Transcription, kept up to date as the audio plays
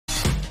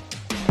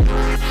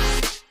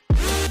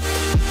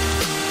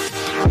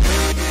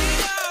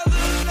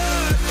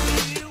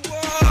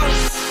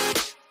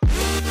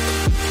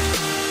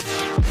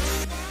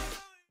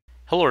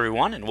Hello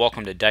everyone, and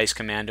welcome to Dice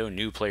Commando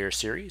New Player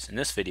Series. In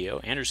this video,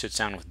 Andrew sits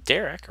down with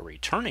Derek, a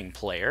returning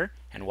player,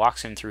 and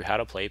walks him through how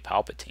to play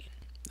Palpatine.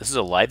 This is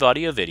a live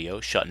audio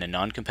video shot in a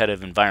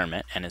non-competitive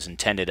environment and is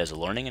intended as a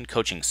learning and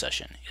coaching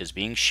session. It is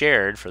being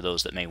shared for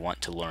those that may want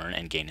to learn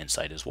and gain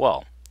insight as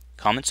well.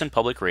 Comments and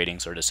public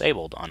ratings are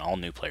disabled on all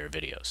new player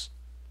videos.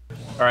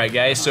 Alright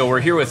guys, so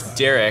we're here with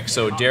Derrick.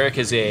 So Derrick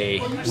is a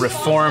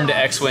reformed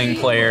X-Wing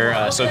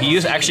player. So he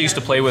actually used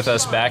to play with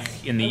us back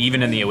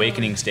even in the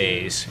Awakenings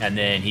days, and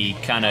then he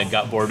kind of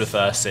got bored with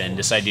us and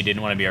decided he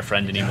didn't want to be our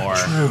friend anymore.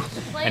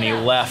 And he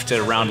left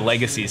around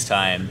Legacy's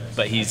time,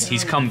 but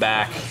he's come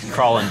back,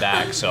 crawling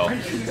back. So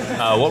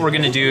what we're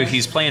going to do,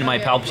 he's playing my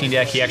Palpatine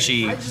deck.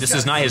 This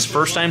is not his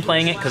first time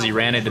playing it because he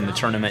ran it in the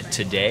tournament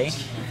today.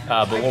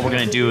 But what we're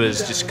going to do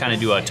is just kind of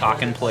do a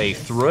talk and play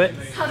through it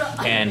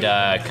and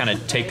kind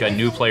of take a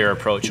new player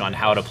approach on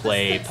how to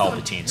play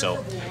Palpatine.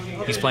 So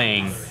he's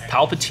playing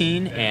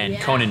Palpatine and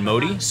Conan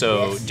Modi.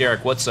 So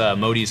Derrick, what's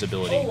Modi's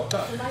ability?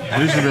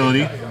 Modi's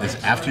ability is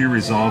after you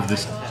resolve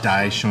this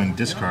die showing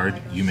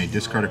discard, you may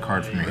discard a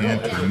card from your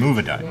hand to remove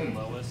a die.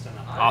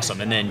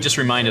 Awesome. And then just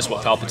remind us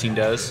what Palpatine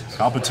does.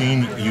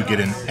 Palpatine, you get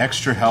an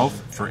extra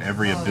health for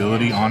every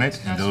ability on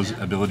it, and those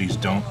abilities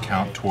don't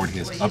count toward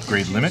his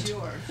upgrade limit.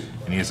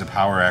 And he has a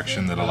power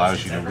action that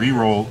allows you to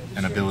re-roll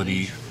an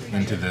ability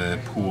into the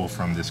pool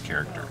from this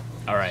character.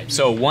 Alright,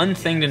 so one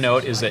thing to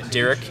note is that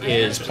Derrick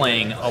is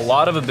playing a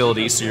lot of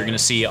abilities, so you're going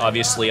to see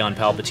obviously on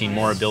Palpatine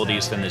more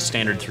abilities than the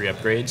standard 3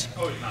 upgrades.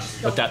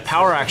 But that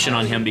power action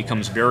on him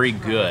becomes very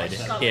good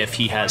if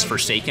he has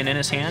Forsaken in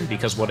his hand,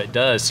 because what it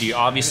does, so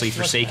obviously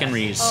Forsaken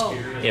reads,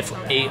 if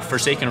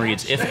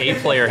a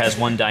player has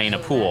 1 die in a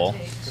pool,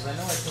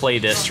 play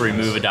this to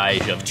remove a die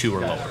of 2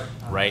 or lower.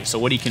 Right, so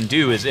what he can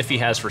do is if he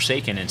has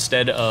Forsaken,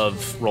 instead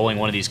of rolling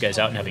one of these guys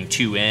out and having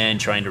 2 in,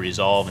 trying to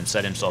resolve and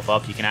set himself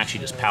up, he can actually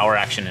just power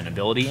action an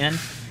ability in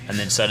and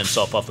then set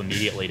himself up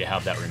immediately to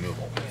have that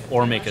removal,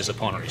 or make his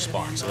opponent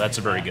respond, so that's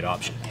a very good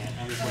option.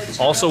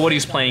 Also, what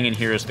he's playing in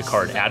here is the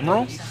card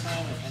Admiral.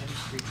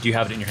 Do you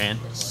have it in your hand?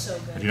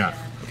 I do not.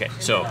 Okay,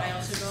 so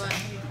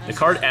the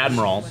card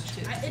Admiral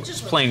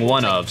is playing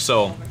one of,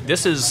 so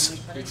this is,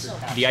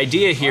 the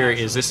idea here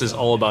is this is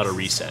all about a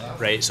reset,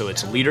 right? So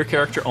it's a leader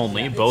character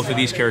only. Both of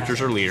these characters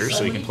are leaders,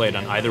 so you can play it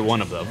on either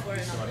one of them.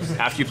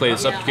 After you play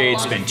this upgrade,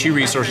 spend 2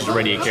 resources to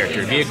ready a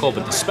character vehicle,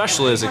 but the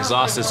special is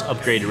exhaust this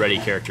upgrade to ready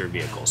ready-character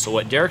vehicle. So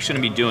what Derrick's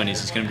going to be doing is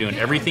he's going to be doing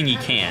everything he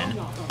can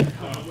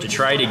to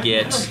try to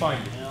get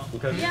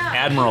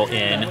Admiral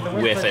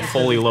in with a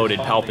fully loaded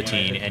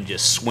Palpatine and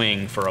just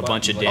swing for a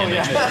bunch of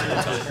damage.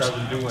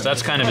 So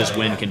that's kind of his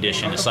win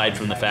condition, aside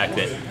from the fact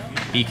that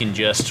he can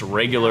just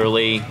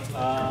regularly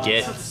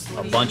get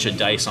a bunch of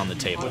dice on the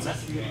table.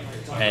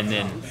 And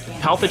then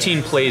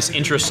Palpatine plays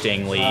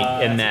interestingly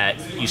in that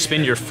you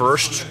spend your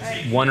first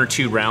 1 or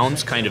 2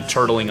 rounds kind of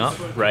turtling up,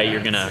 right?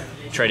 You're going to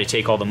try to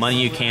take all the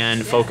money you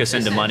can, focus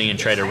into money, and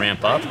try to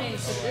ramp up.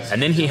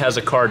 And then he has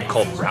a card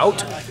called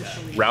Route.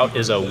 Route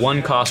is a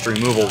 1-cost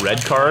removal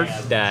red card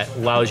that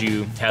allows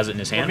you, has it in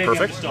his hand,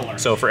 perfect.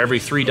 So for every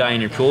 3 die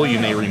in your pool, you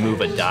may remove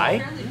a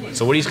die.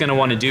 So what he's going to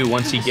want to do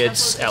once he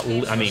gets,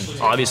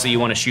 obviously you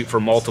want to shoot for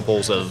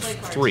multiples of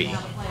 3,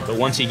 but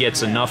once he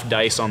gets enough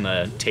dice on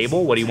the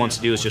table, what he wants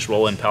to do is just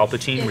roll in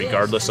Palpatine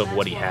regardless of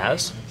what he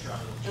has,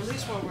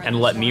 and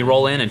let me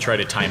roll in and try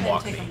to time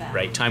walk me,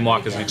 right? Time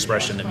walk is an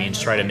expression that means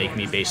try to make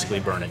me basically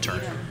burn a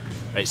turn.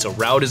 Right, so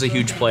Route is a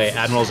huge play,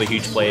 Admiral is a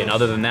huge play, and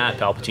other than that,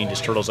 Palpatine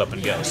just turtles up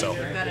and goes. So,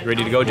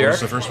 ready to go, Derrick?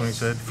 What was the first one you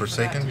said?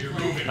 Forsaken?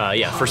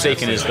 Yeah,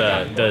 Forsaken is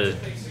the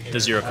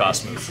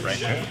 0-cost move, right?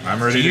 Okay,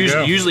 I'm ready to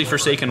go. Usually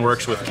Forsaken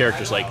works with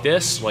characters like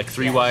this, like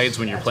 3 wides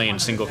when you're playing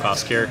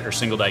single-cost character or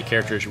single-die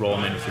characters, you roll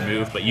them in with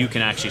remove, but you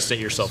can actually set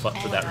yourself up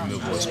for that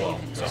removal as well.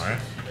 So,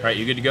 all right,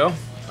 you good to go?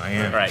 I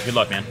am. All right, good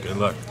luck, man. Good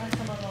luck.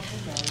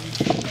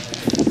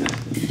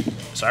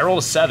 So I rolled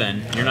a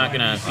 7. You're not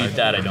gonna beat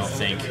that, I don't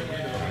think.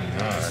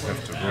 I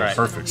have to roll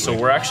perfectly. So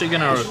we're actually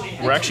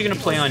gonna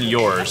play on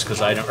yours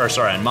because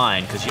on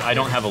mine because I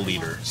don't have a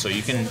leader. So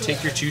you can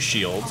take your 2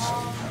 shields,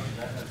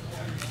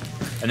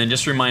 and then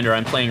just a reminder,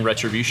 I'm playing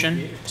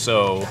Retribution.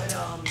 So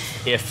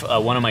if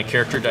one of my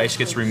character dice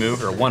gets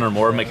removed, or 1 or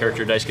more of my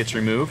character dice gets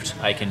removed,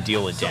 I can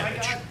deal a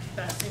damage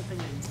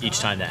each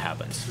time that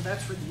happens.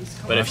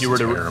 But if you were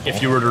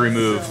to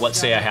remove, let's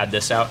say I had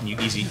this out and you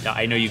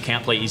I know you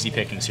can't play easy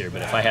pickings here,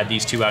 but if I had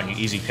these 2 out and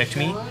you easy picked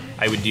me,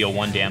 I would deal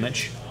 1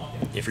 damage.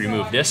 If you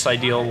remove this, I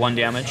deal 1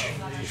 damage.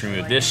 If you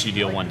remove this, you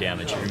deal 1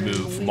 damage. If you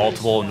remove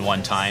multiple in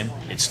one time,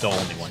 it's still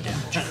only 1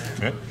 damage.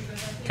 Okay.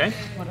 Okay?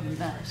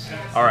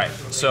 Alright,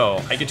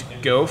 so I get to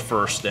go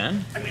first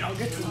then.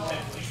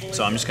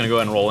 So I'm just going to go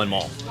ahead and roll in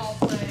Maul.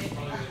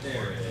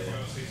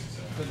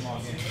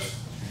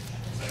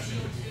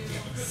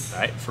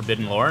 Alright,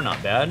 Forbidden Lore,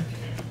 not bad.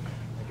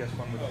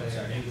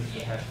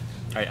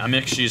 Alright, I'm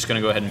actually just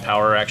going to go ahead and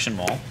power action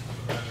Maul.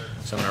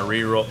 So I'm going to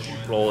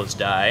re-roll his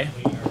die.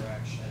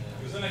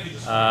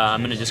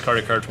 I'm going to discard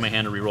a card from my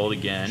hand to re-roll it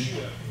again.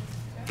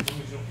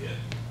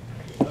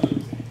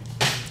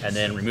 And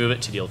then remove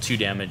it to deal 2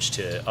 damage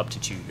to up to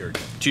 2, or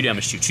 2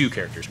 damage to 2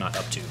 characters, not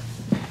up to.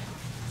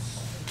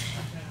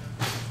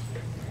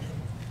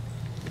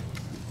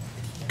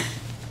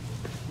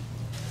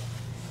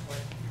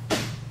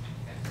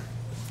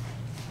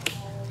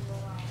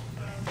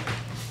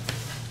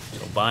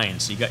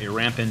 combined, so you got your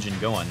ramp engine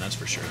going, that's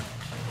for sure.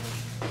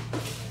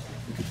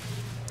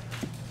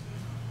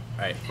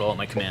 Alright, roll out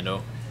my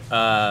commando.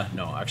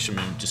 No, actually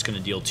I'm just going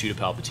to deal 2 to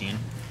Palpatine.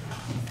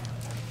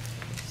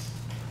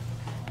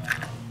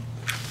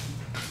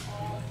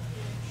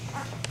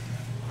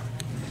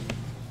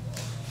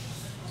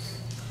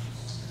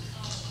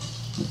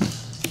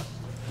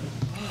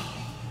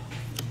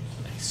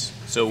 Nice.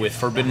 So with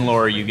Forbidden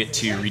Lore, you get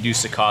to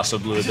reduce the cost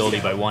of blue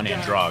ability by 1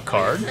 and draw a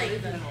card.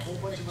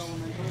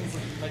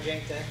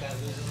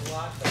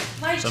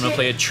 So I'm going to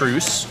play a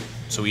truce,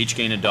 so we each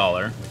gain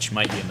 $1, which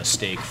might be a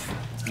mistake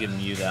giving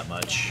you that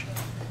much.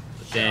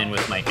 But then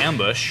with my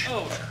ambush,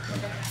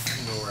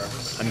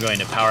 I'm going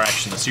to power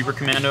action the Super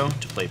Commando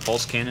to play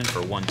Pulse Cannon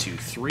for 1, 2,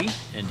 3,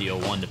 and deal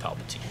 1 to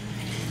Palpatine.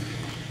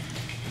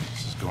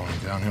 This is going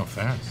downhill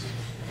fast.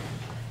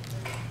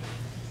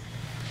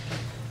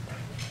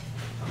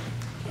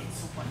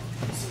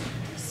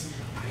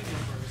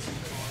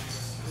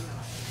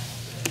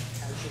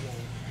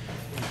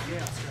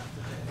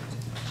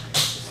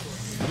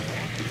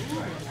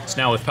 So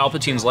now with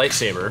Palpatine's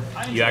lightsaber,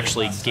 you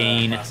actually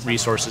gain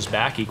resources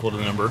back equal to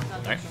the number.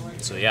 Right?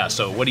 So yeah,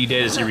 so what he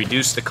did is he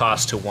reduced the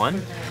cost to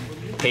 1,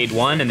 paid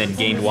 1, and then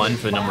gained 1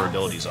 for the number of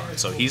abilities on.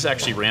 So he's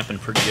actually ramping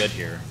pretty good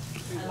here.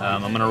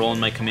 I'm going to roll in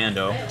my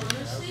commando.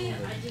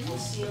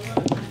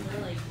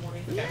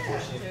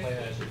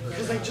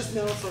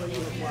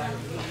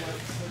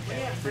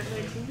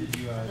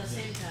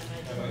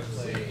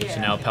 So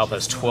now Palp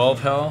has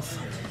 12 health.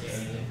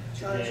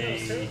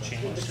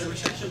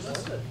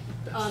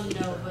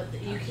 No, but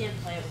you can't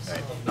play it with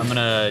someone. I'm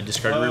gonna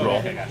discard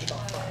reroll.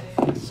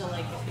 So,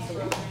 like,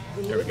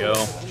 There we go. do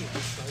you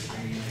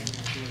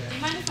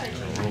mind if I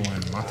Roll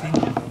in Mati.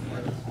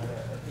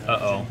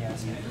 Uh-oh.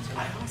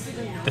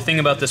 The thing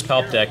about this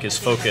Palp deck is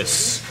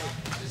focus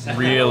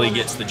really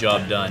gets the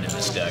job done in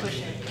this deck.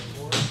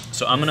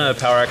 So I'm gonna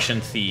power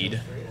action Theed,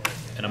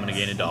 and I'm gonna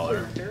gain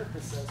 $1.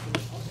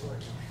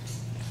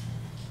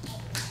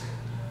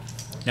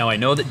 Now I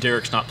know that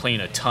Derrick's not playing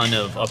a ton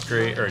of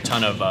upgrade or a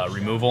ton of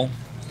removal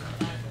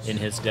in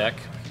his deck,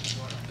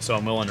 so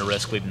I'm willing to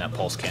risk leaving that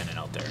Pulse Cannon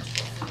out there.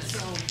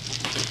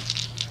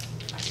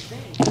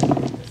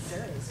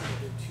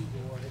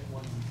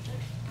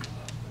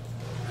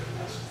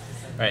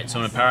 Alright, so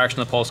I'm going to power action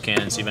the Pulse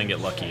Cannon and see if I can get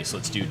lucky. So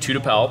let's do 2 to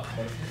Palp.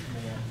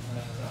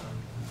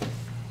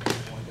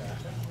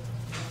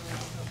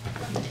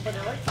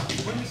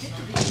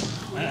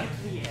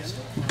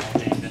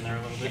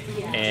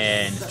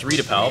 And 3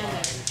 to Palp.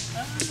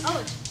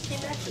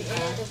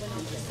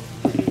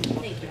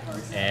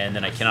 And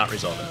then I cannot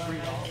resolve it.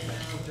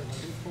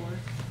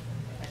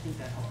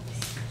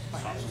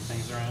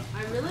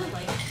 I really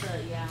like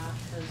the, yeah,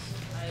 because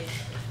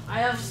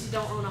I obviously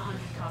don't own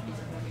 100 copies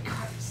of every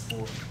card.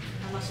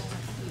 Unless it's a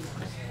few.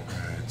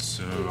 Alright,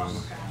 so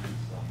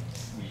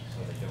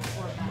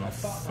I'm gonna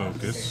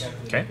focus.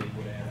 Okay.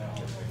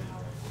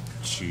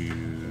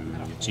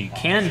 So you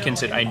can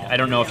consider, I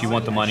don't know if you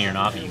want the money or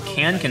not, but you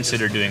can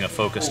consider doing a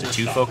focus to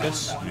 2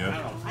 focus. Yep.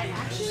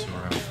 So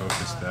we're gonna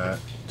focus that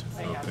to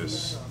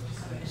focus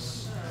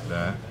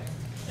that.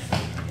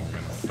 And then we're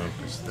gonna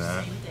focus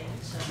that to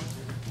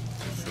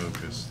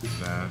focus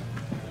that.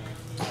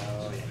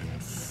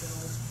 And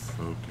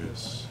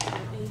focus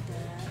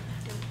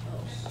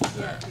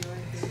that.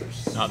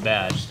 Not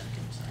bad.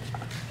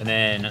 And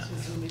then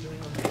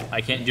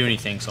I can't do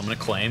anything, so I'm going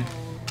to claim.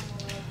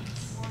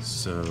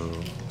 So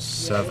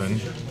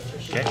 7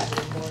 Okay.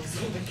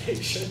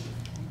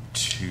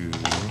 to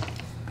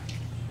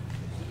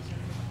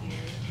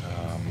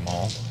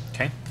Maul.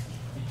 Okay.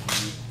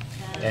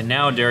 And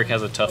now Derrick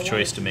has a tough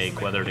choice to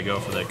make, whether to go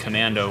for the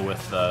Commando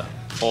with the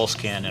Pulse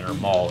Cannon or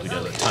Maul, who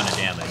does a ton of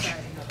damage.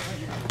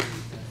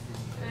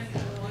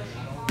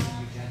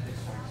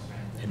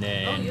 And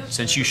then,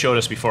 since you showed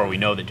us before, we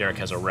know that Derrick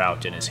has a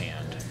route in his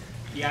hand.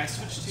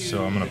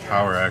 So I'm going to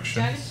power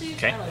action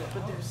Okay.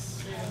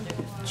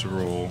 to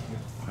roll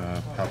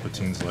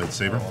Palpatine's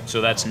lightsaber.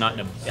 So that's not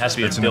an, it has to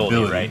be That's an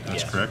ability, right?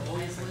 That's Yeah. correct.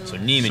 So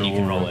Neiman So you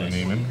can we'll roll the in.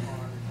 Neiman.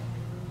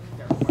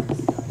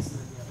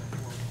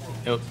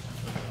 Nope.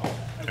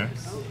 Okay.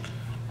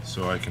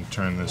 So I can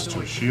turn this to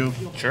a shield.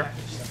 Sure.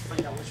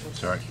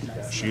 Sorry,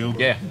 shield.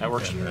 Yeah, that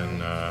works. And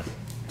then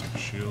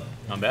shield.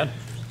 Not bad.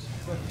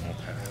 And we'll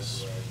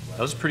pass. That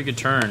was a pretty good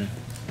turn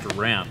for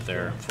ramp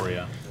there for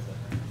you.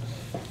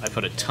 I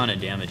put a ton of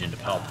damage into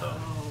Palp though.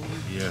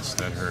 Yes,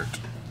 that hurt.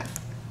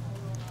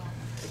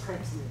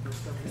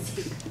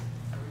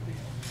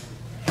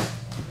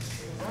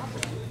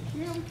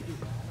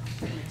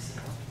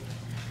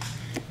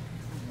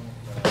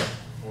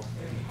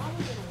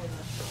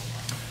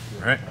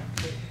 All right.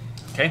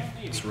 Okay,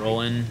 let's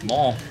roll in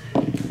Maul.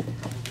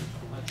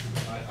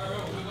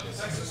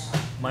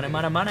 Money,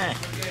 money, money.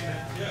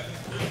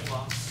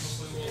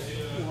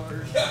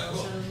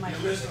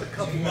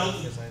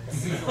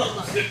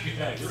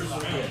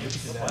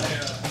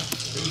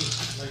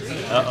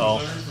 Uh-oh.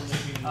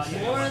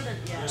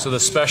 So the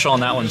special on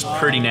that one's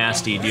pretty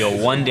nasty. Deal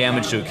 1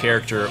 damage to a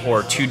character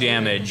or 2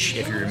 damage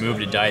if you remove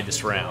a die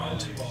this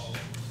round.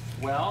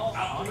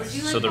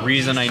 So the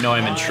reason I know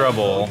I'm in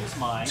trouble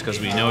is because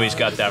we know he's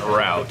got that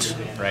route,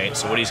 right?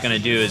 So what he's going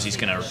to do is he's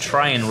going to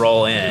try and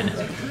roll in,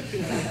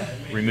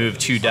 remove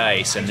 2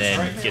 dice, and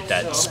then get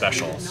that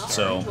special.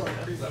 So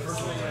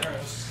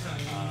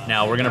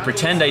now we're going to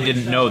pretend I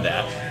didn't know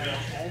that.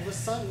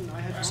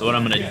 So what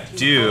I'm going to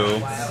do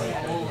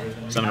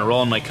is I'm going to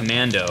roll in my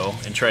commando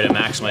and try to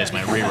maximize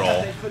my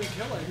reroll.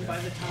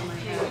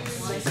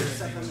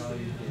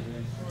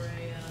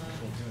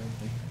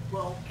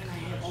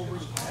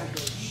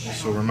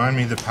 So remind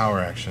me the power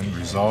action.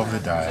 Resolve the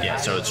die. Yeah,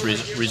 so it's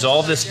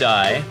resolve this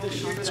die.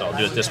 So I'll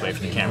do it this way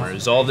from the camera.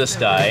 Resolve this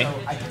die,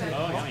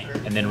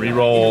 and then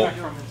roll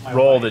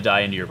the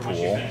die into your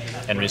pool,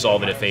 and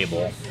resolve it if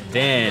able.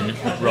 Then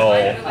roll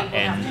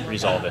and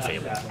resolve if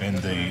able. And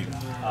the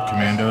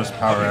commando's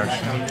power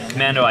action?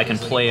 Commando, I can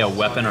play a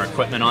weapon or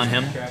equipment on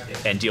him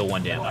and deal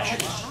 1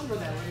 damage.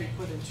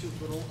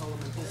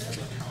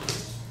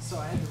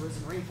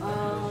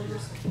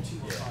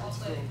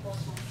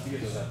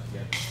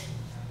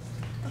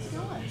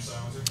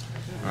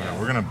 Alright,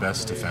 we're gonna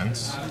best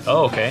defense.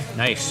 Oh, okay,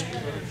 nice.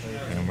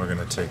 And we're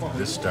gonna take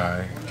this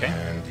die,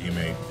 and you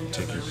may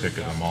take your pick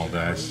of them all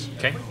dice.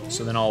 Okay,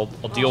 so then I'll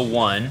deal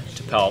 1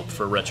 to Palp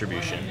for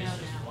retribution.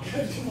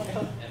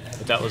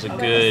 But that was a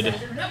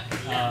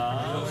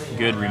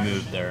good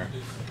remove there.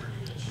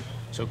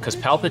 So, because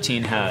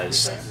Palpatine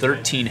has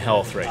 13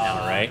 health right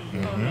now, right?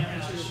 Mm-hmm.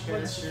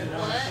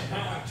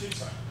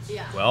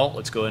 Well,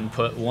 let's go ahead and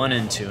put 1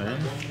 into him.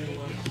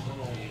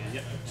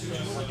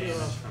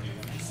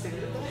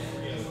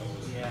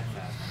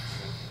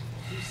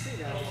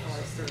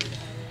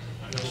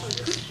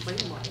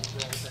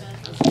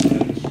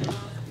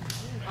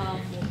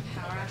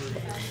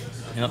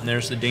 Yep, and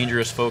there's the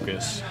dangerous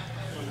focus.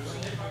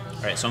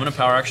 Alright, so I'm going to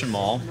power action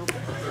Maul. I'm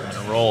going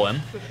to roll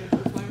him. I'm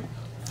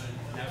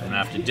going to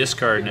have to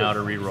discard now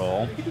to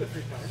re-roll.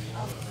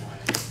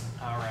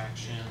 Power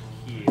action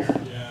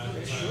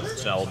here.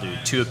 So I'll do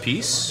 2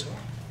 apiece.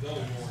 No,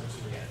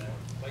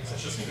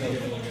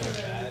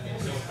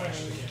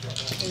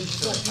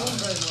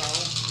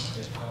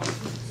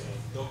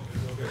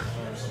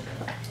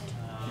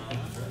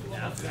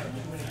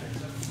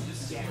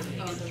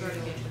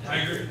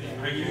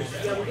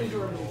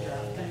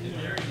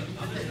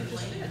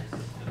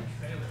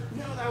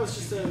 that was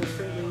just a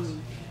friendly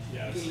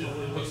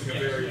game. Looks like a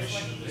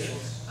variation.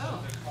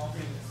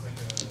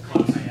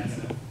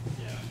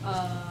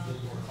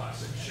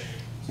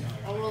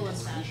 I'll roll a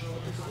smash.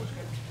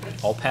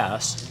 I'll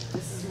pass.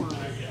 This is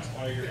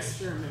my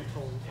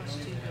experimental.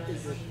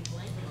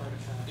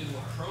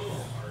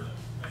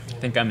 I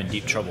think I'm in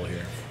deep trouble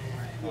here.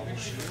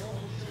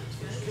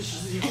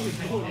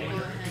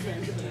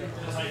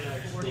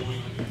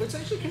 It's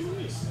actually kind of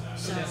nice.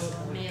 So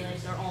melee,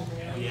 they're all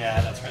melee.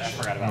 Yeah, that's right. I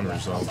forgot I'm about gonna that.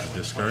 resolve the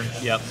discard.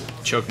 Yep,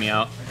 choke me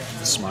out.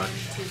 Smart. 2,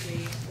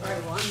 3.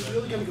 Alright, well, I'm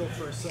really gonna go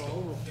first, so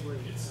I'll roll 3.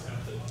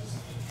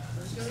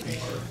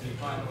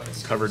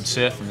 Covered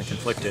Sith and the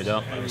conflicted.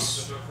 Oh,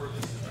 nice.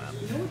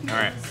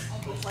 Alright.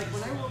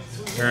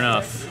 Fair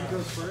enough.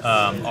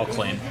 I'll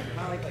claim.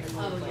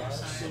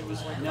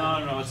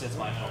 No, it's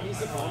my fault.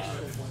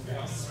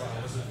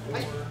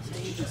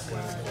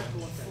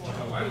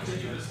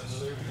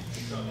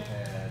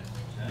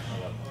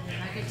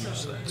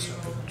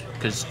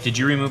 Because did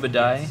you remove a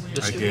die?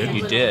 I did.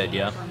 You did,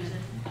 yeah.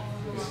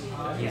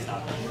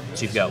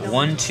 So you've got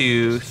 1,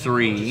 2,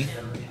 3,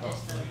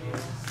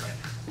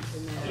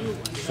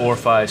 4,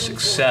 5,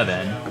 6,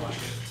 7.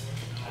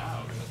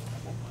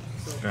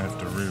 I have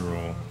to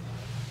re-roll.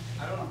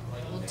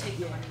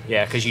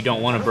 Yeah, because you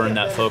don't want to burn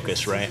that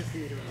focus, right?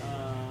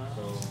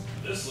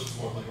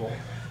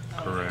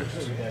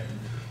 Correct.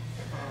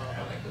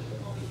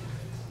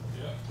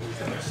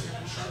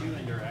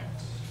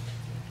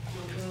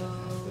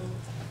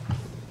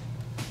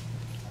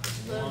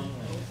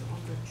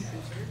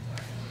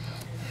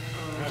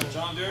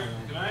 John, Derrick,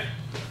 good night.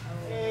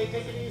 Hey,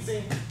 take it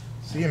easy.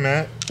 See you,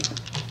 Matt.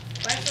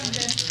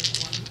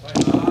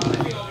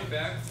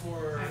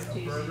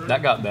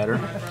 That got better.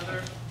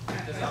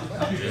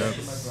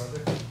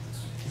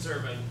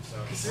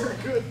 You're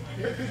good.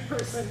 You're a good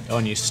person. Oh,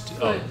 and you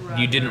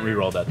didn't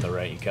re-roll that though,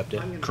 right? You kept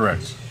it.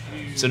 Correct.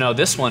 So now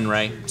this one,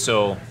 right?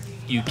 So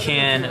you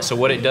can. So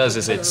what it does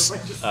is it's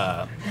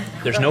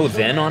there's no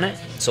then on it.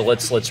 So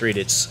let's read.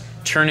 It's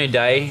turn a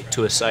die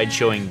to a side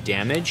showing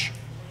damage,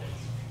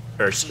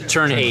 or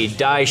turn a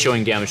die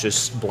showing damage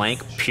to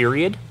blank.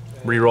 Period.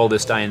 Re-roll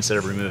this die instead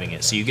of removing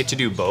it. So you get to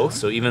do both.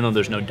 So even though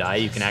there's no die,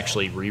 you can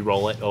actually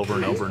re-roll it over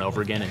and over and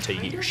over again until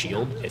you get your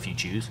shield, if you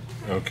choose.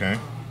 Okay.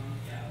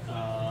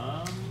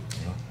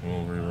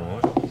 We'll re-roll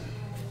it.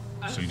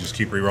 So you just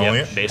keep re-rolling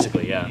Yep, it?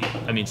 basically, yeah.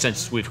 I mean,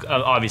 since we've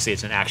obviously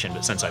it's an action,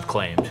 but since I've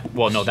claimed,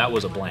 well, no, that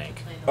was a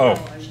blank. Oh,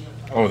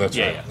 that's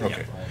Yeah, right. yeah,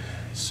 Okay.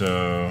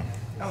 So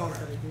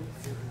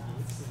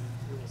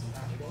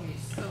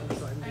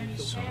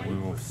we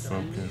will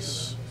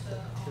focus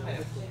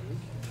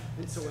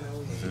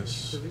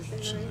this to the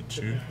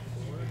 2,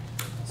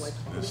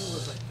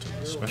 this to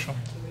the special.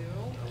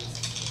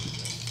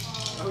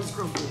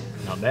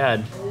 Not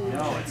bad.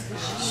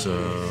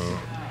 So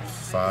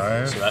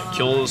 5. So that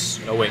kills.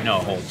 Oh wait, no,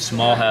 hold.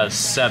 Small has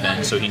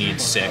 7, so he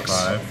needs 6.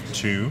 5,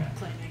 2.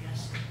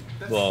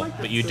 Well,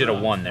 but you did a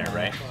 1 there,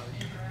 right?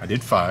 I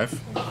did 5.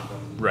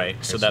 Right.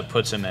 So that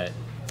puts him at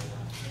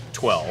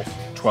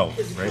 12,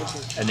 12,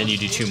 right? and then you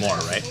do 2 more,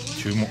 right?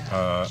 2 more.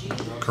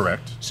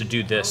 Correct. So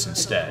do this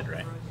instead,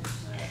 right?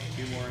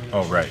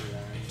 Oh, right.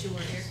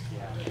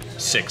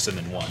 6 and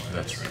then 1.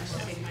 That's right.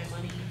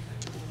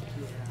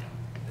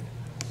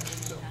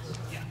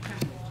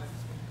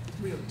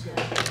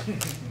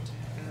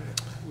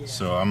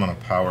 So I'm gonna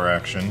power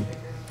action.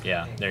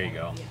 Yeah, there you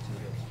go.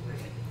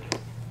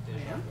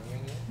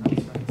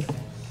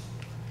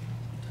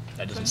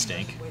 That doesn't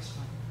stink.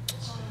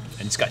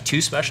 And it's got 2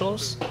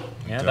 specials?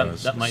 Yeah,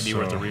 that might be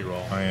worth a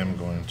reroll. I am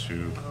going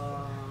to,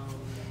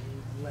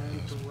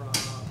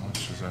 as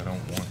much as I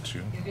don't want to,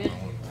 I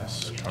want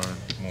this card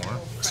more.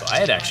 So I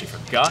had actually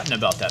forgotten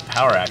about that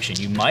power action.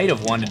 You might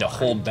have wanted to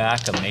hold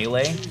back a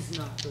melee.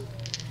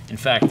 In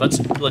fact,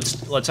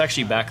 let's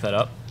actually back that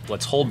up.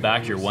 Let's hold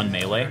back your 1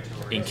 melee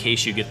in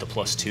case you get the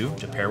 +2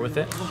 to pair with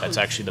it. That's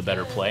actually the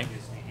better play,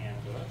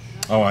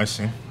 Oh, I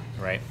see.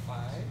 right?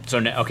 So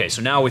okay,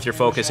 so now with your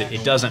focus,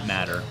 it doesn't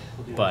matter,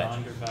 but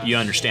you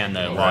understand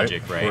the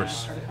logic, right? Of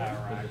course.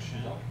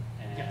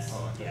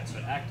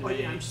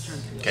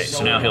 Okay,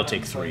 so now he'll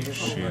take 3.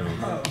 Shield,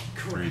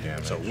 3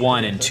 damage. So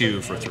 1 and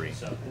 2 for 3.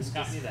 This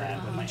got me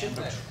that with my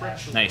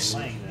ambush. Nice.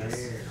 Playing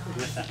this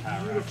with that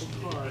power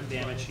action,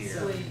 damage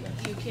here. Wait,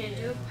 you can't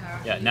do a power.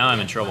 Yeah, now I'm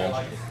in trouble.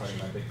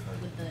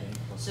 With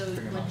the, so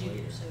what'd you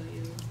do?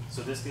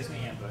 So this gives me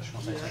ambush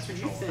once I take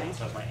control. So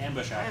it's my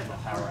ambush action, my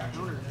power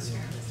action.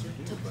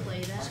 To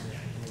play that?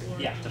 Or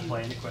Yeah, to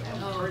play an equipment,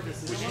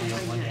 which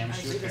deals 1 damage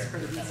to your character,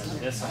 and then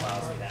this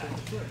allows me that.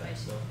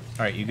 All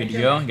right, you good to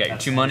go? You got your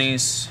 2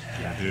 monies.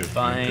 I do.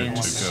 Fine. I'm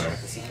good to go.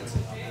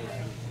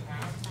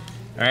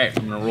 All right,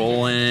 I'm gonna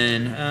roll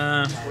in.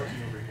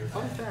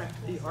 Fun fact,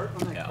 the art on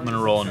that Yeah, I'm card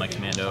gonna roll in my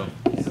commando.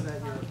 so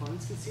that your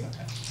opponents can see it.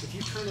 If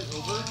you turn it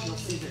over, you'll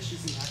see that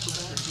she's an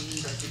acrobat or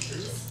hanging by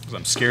pictures, Because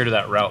I'm scared of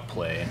that route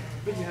play.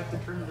 but you have to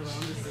turn it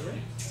around to see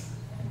it.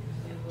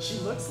 She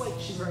looks like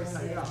she's right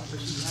side out, but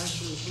she's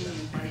actually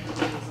hanging by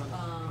pictures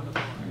on a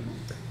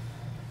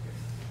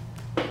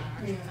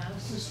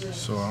bar.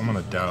 So I'm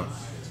gonna doubt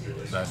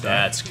that.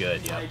 That's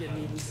good. Yeah. I didn't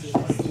even see it.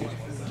 Was the left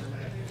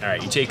finger. All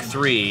right, you take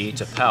 3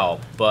 to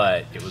palp,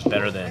 but it was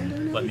better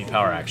than let me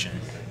power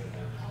action.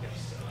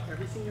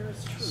 Everything here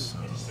is true.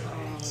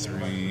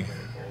 3.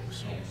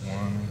 So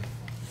 1.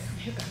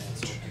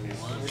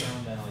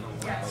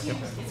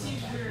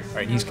 All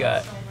right, he's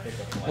got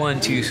 1,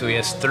 2, so he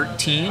has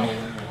 13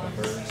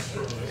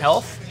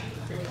 health.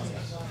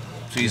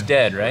 So he's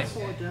dead, right?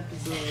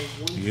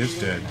 He is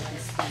dead.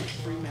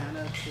 3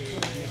 mana to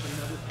make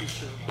another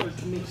creature, or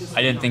to make this.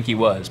 I didn't think he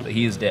was, but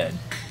he is dead.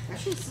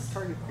 Actually, this is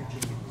target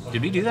creature.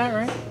 Did we do that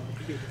right?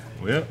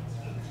 Well,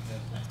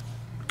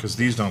 because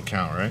these don't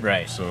count, right?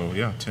 Right. So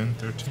yeah, 10,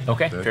 13.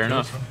 Okay, That fair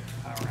kills enough. him.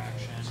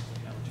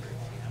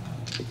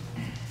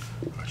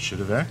 I should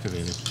have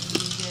activated.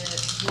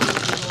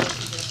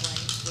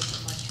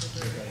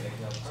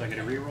 So I get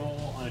a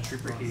reroll on a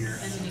trooper here.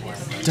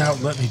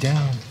 Doubt let me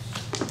down.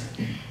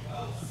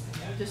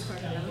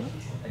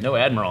 No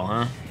Admiral,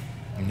 huh?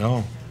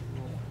 No.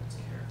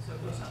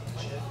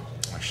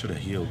 I should have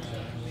healed.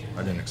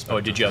 I didn't expect. Oh,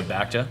 did you have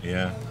Bacta?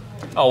 Yeah.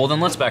 Oh, well then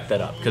let's back that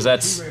up, because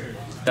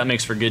that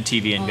makes for good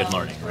TV and good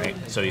learning, right?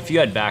 So if you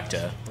had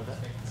Bacta,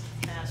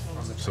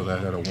 So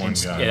that had a 1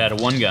 guy. it had a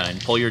 1 gun,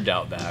 pull your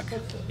doubt back.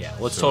 Yeah,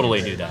 let's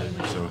totally do that.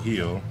 So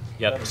heal.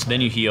 Yep, so then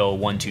you heal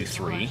 1, 2,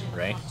 3,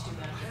 right?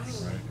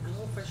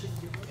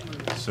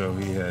 So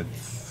he had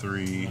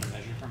 3. Measure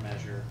for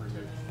measure,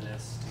 remove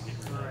this to get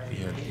rid of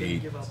He had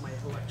 8 Give up my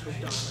electric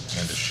dominance.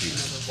 and a sheet.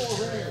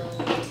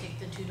 take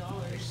the $2.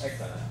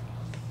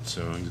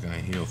 So he's gonna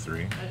heal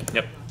 3.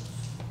 Yep.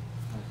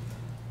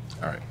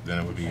 All right, then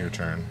it would be your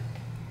turn.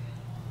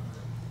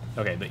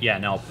 Okay, but yeah,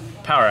 now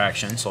power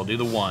action, so I'll do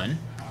the 1.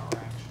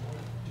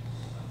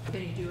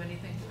 Can you do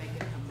anything to make it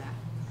come back?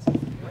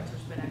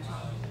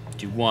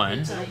 Do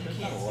 1. So you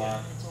can't do it.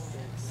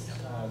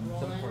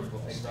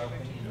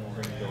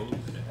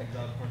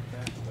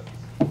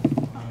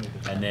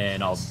 And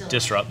then I'll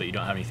disrupt, but you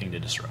don't have anything to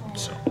disrupt,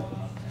 so.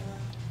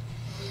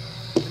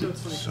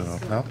 So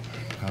help.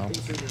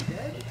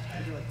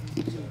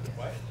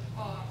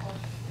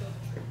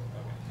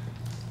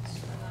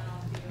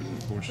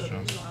 Force jump.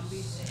 And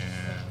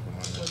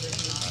 1.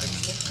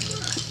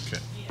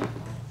 Okay.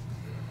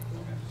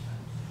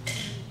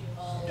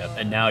 Yep,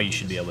 and now you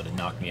should be able to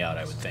knock me out,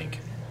 I would think.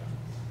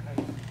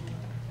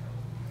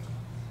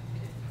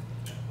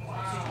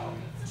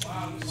 So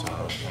I'm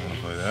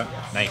gonna play that.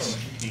 Nice.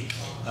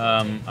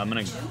 I'm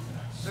gonna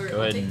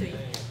go ahead and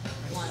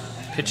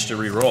pitch to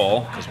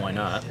re-roll, because why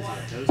not? And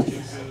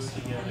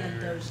then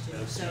those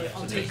two. So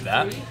I'll Take take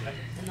that. 3,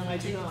 and then I'll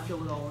take 1.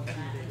 Feel it all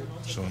intimidated.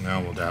 So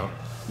now we'll doubt.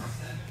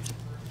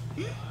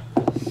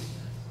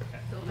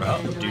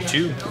 Well, do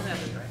 2.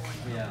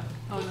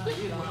 Oh no,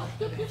 you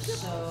don't.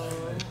 So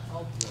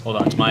I'll Hold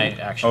on, it's my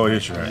action. Oh, you're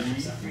right.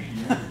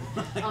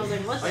 oh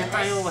then what's Like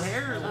my little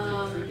hair.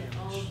 I'll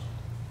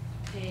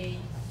pay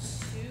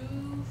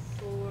 2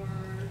 for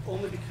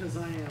Only because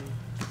I am.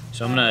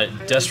 So I'm gonna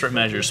desperate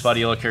measure. Spot a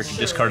yellow character,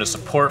 discard a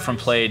support from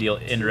play, deal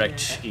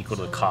indirect equal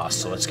to the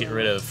cost. So let's get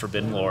rid of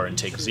Forbidden Lore and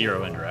take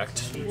 0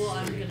 indirect. well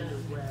I'm gonna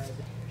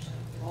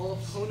All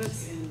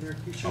opponents and their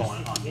creatures. Oh,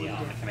 on the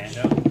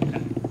commando?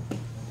 Okay.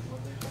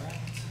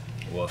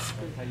 Woof.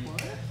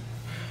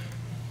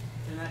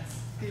 And that's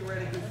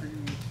theoretically for you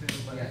too,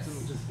 but it's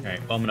just be.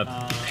 Alright, well I'm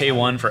gonna pay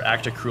 1 for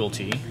Act of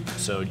Cruelty.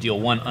 So deal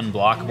 1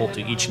 unblockable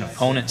to each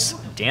opponent's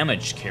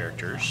damaged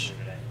characters.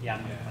 Yeah,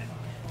 I'm gonna play.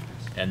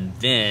 And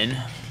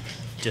then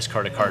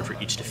discard a card for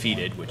each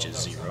defeated, which is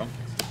 0.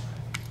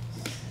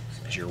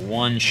 Because you're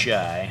 1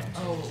 shy.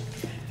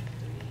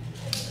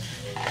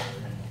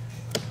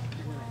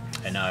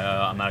 And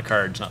now I'm out of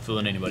cards, not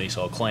fooling anybody,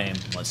 so I'll claim.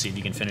 Let's see if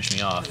you can finish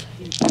me off.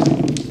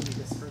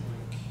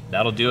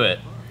 That'll do it.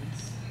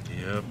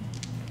 Yep.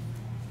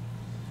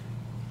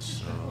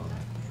 So,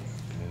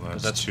 well,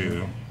 that's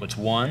 2. What's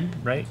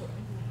 1, right?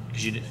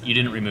 Because you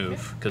didn't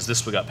remove, because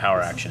this we got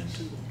power action.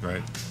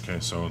 Right. Okay,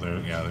 so there,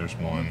 yeah, there's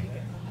 1.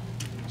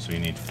 So you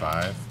need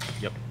 5.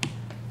 Yep.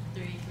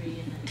 3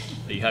 and then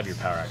But you have your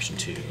power action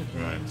too.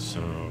 Right,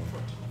 so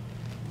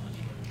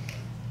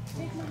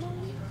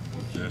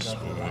this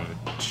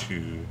would 2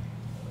 and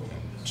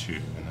 2,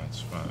 and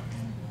that's 5.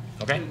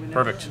 Okay,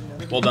 perfect.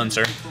 Well done,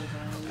 sir.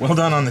 Well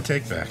done on the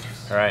take back.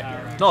 All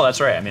right. No, that's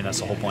right. I mean, that's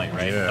the whole point,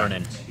 right? Yeah.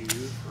 Learning. You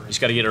just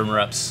got to get in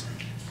reps.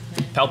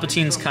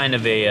 Palpatine's kind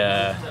of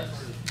a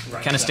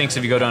kind of stinks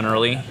if you go down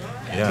early.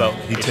 Yeah, But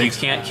he if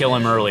takes you can't kill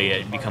him early,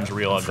 it becomes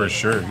real ugly. for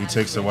sure. He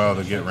takes a while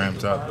to get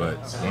ramped up, but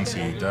once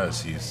he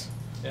does, he's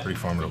pretty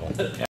formidable.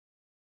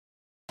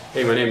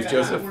 Hey, my name is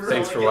Joseph.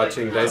 Thanks for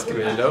watching Dice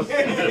Commando.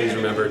 Please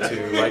remember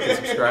to like and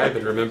subscribe,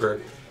 and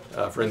remember,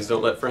 friends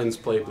don't let friends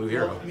play Blue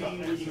Hero.